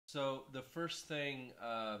So the first thing,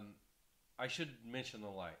 I should mention the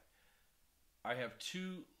light. I have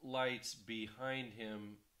two lights behind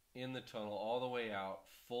him in the tunnel all the way out,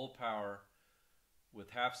 full power with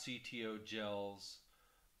half CTO gels,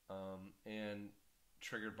 and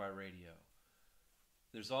triggered by radio.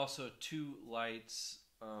 There's also two lights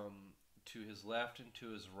to his left and to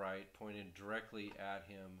his right, pointed directly at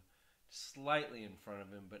him, slightly in front of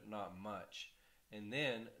him, but not much. And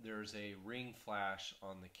then there's a ring flash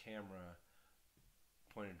on the camera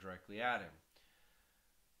pointed directly at him.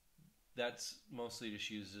 That's mostly just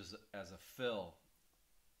used as a fill.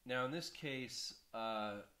 Now, in this case,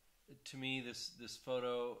 to me, this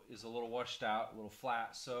photo is a little washed out, a little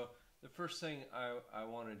flat. So the first thing I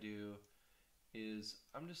want to do is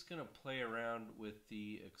I'm just going to play around with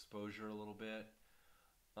the exposure a little bit.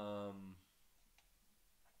 I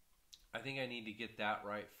think I need to get that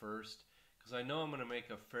right first because I know I'm going to make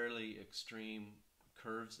a fairly extreme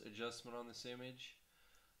curves adjustment on this image.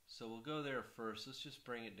 So we'll go there first. Let's just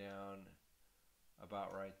bring it down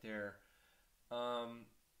about right there. The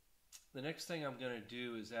next thing I'm going to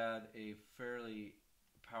do is add a fairly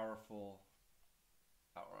powerful,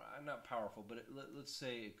 not powerful, but let's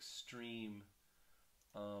say extreme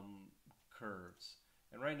curves.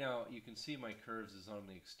 And right now you can see my curves is on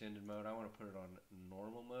the extended mode. I want to put it on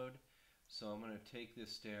normal mode. So I'm going to take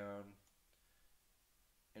this down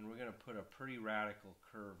and we're going to put a pretty radical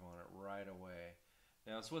curve on it right away.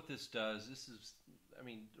 Now, so what this does, this is, I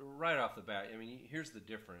mean, right off the bat, I mean, here's the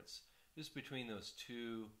difference just between those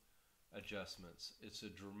two adjustments. It's a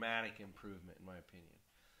dramatic improvement in my opinion.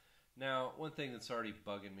 Now, one thing that's already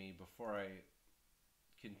bugging me before I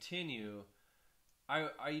continue,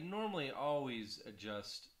 I normally always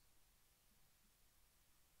adjust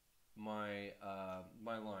my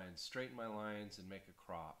my lines, straighten my lines and make a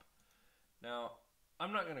crop. Now,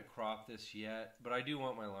 I'm not going to crop this yet, but I do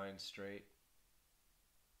want my lines straight.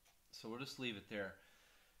 So we'll just leave it there.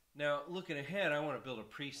 Now, looking ahead, I want to build a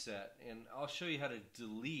preset, and I'll show you how to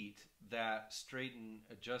delete that straighten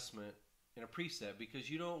adjustment in a preset because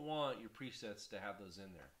you don't want your presets to have those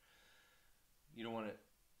in there. You don't want it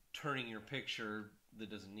turning your picture that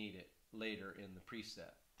doesn't need it later in the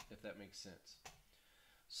preset, if that makes sense.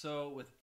 So with